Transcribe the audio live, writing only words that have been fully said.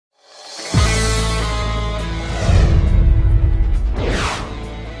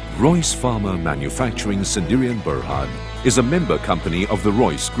ROYCE Pharma Manufacturing Sendirian Berhad is a member company of the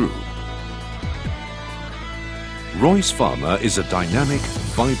ROYCE Group. ROYCE Pharma is a dynamic,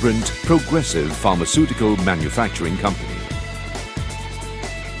 vibrant, progressive pharmaceutical manufacturing company.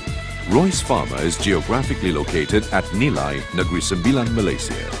 ROYCE Pharma is geographically located at Nilai, Negeri Sembilan,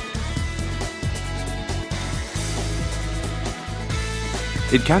 Malaysia.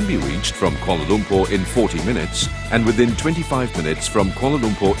 It can be reached from Kuala Lumpur in 40 minutes and within 25 minutes from Kuala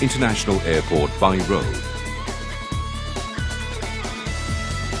Lumpur International Airport by road.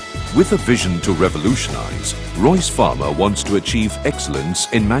 With a vision to revolutionize, ROYCE Pharma wants to achieve excellence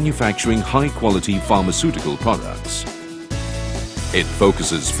in manufacturing high-quality pharmaceutical products. It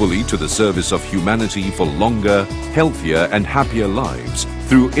focuses fully to the service of humanity for longer, healthier and happier lives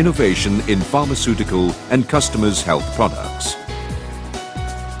through innovation in pharmaceutical and customers' health products.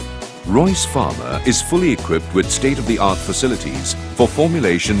 ROYCE Pharma is fully equipped with state-of-the-art facilities for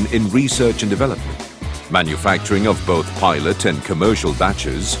formulation in research and development, manufacturing of both pilot and commercial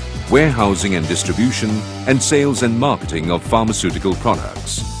batches, warehousing and distribution, and sales and marketing of pharmaceutical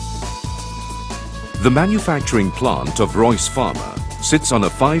products. The manufacturing plant of ROYCE Pharma sits on a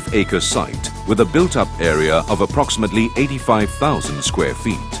 5-acre site with a built-up area of approximately 85,000 square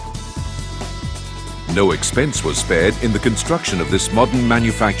feet. No expense was spared in the construction of this modern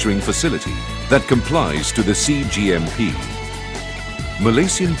manufacturing facility that complies to the CGMP.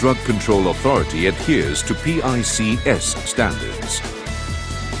 Malaysian Drug Control Authority adheres to PICS standards.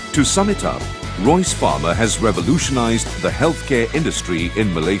 To sum it up, ROYCE Pharma has revolutionized the healthcare industry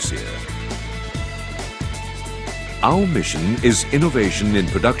in Malaysia. Our mission is innovation in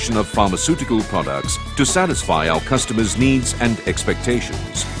production of pharmaceutical products to satisfy our customers' needs and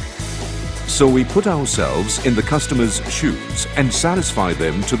expectations. So we put ourselves in the customer's shoes and satisfy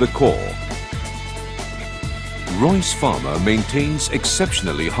them to the core. ROYCE Pharma maintains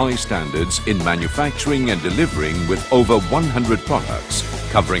exceptionally high standards in manufacturing and delivering with over 100 products,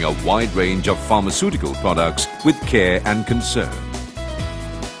 covering a wide range of pharmaceutical products with care and concern.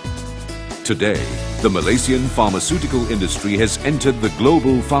 Today, the Malaysian pharmaceutical industry has entered the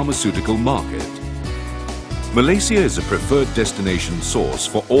global pharmaceutical market. Malaysia is a preferred destination source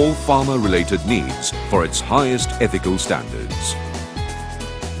for all pharma-related needs for its highest ethical standards.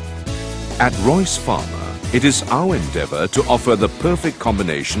 At ROYCE Pharma, it is our endeavour to offer the perfect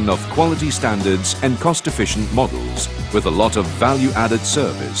combination of quality standards and cost-efficient models with a lot of value-added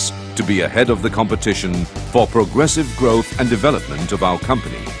service to be ahead of the competition for progressive growth and development of our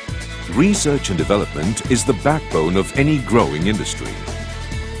company. Research and development is the backbone of any growing industry.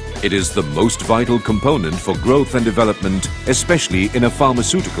 It is the most vital component for growth and development, especially in a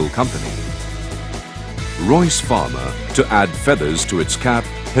pharmaceutical company. ROYCE Pharma, to add feathers to its cap,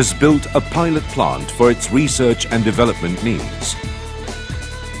 has built a pilot plant for its research and development needs.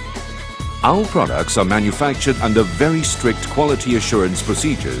 Our products are manufactured under very strict quality assurance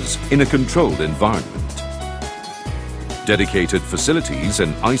procedures in a controlled environment. Dedicated facilities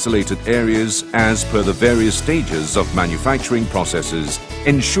and isolated areas as per the various stages of manufacturing processes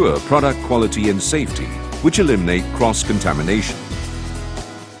ensure product quality and safety, which eliminate cross-contamination.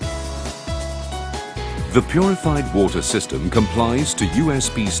 The purified water system complies to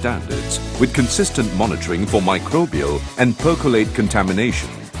USP standards with consistent monitoring for microbial and percolate contamination,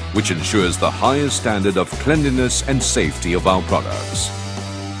 which ensures the highest standard of cleanliness and safety of our products.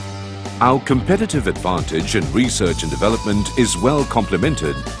 Our competitive advantage in research and development is well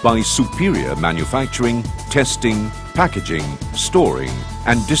complemented by superior manufacturing, testing, packaging, storing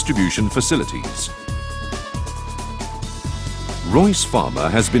and distribution facilities. ROYCE Pharma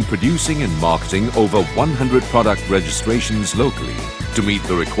has been producing and marketing over 100 product registrations locally to meet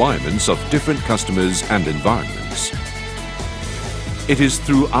the requirements of different customers and environments. It is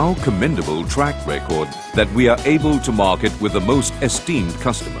through our commendable track record that we are able to market with the most esteemed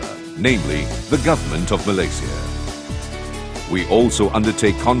customer, namely the Government of Malaysia. We also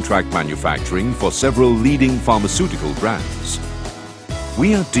undertake contract manufacturing for several leading pharmaceutical brands.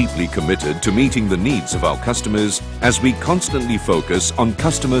 We are deeply committed to meeting the needs of our customers as we constantly focus on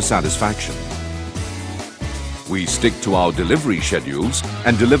customer satisfaction. We stick to our delivery schedules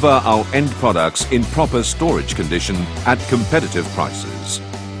and deliver our end products in proper storage condition at competitive prices.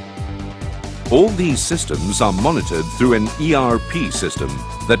 All these systems are monitored through an ERP system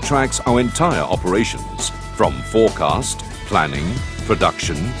that tracks our entire operations, from forecast, planning,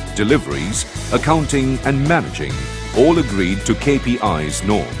 production, deliveries, accounting and managing, all agreed to KPIs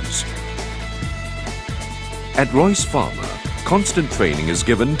norms. At ROYCE Pharma, constant training is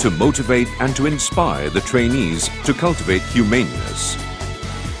given to motivate and to inspire the trainees to cultivate humaneness.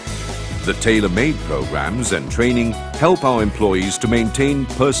 The tailor-made programs and training help our employees to maintain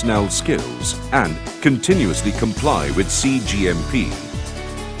personnel skills and continuously comply with CGMP.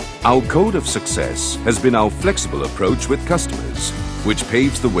 Our code of success has been our flexible approach with customers, which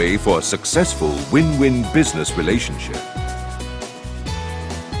paves the way for a successful win-win business relationship.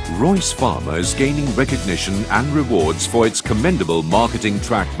 ROYCE Pharma is gaining recognition and rewards for its commendable marketing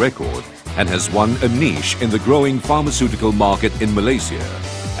track record and has won a niche in the growing pharmaceutical market in Malaysia,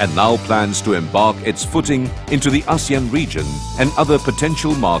 and now plans to embark its footing into the ASEAN region and other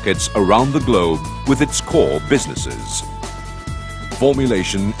potential markets around the globe with its core businesses.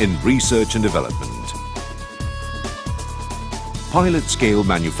 Formulation in research and development, pilot scale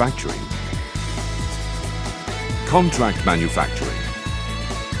manufacturing, contract manufacturing,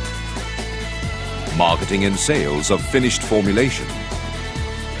 marketing and sales of finished formulation,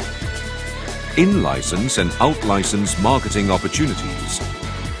 in-license and out-license marketing opportunities,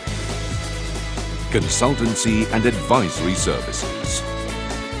 consultancy and advisory services.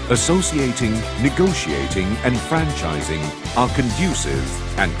 Associating, negotiating and franchising are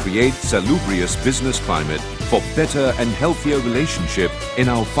conducive and create salubrious business climate for better and healthier relationship in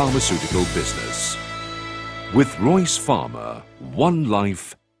our pharmaceutical business. With ROYCE Pharma, one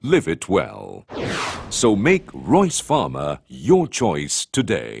life, live it well. So make ROYCE Pharma your choice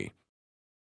today.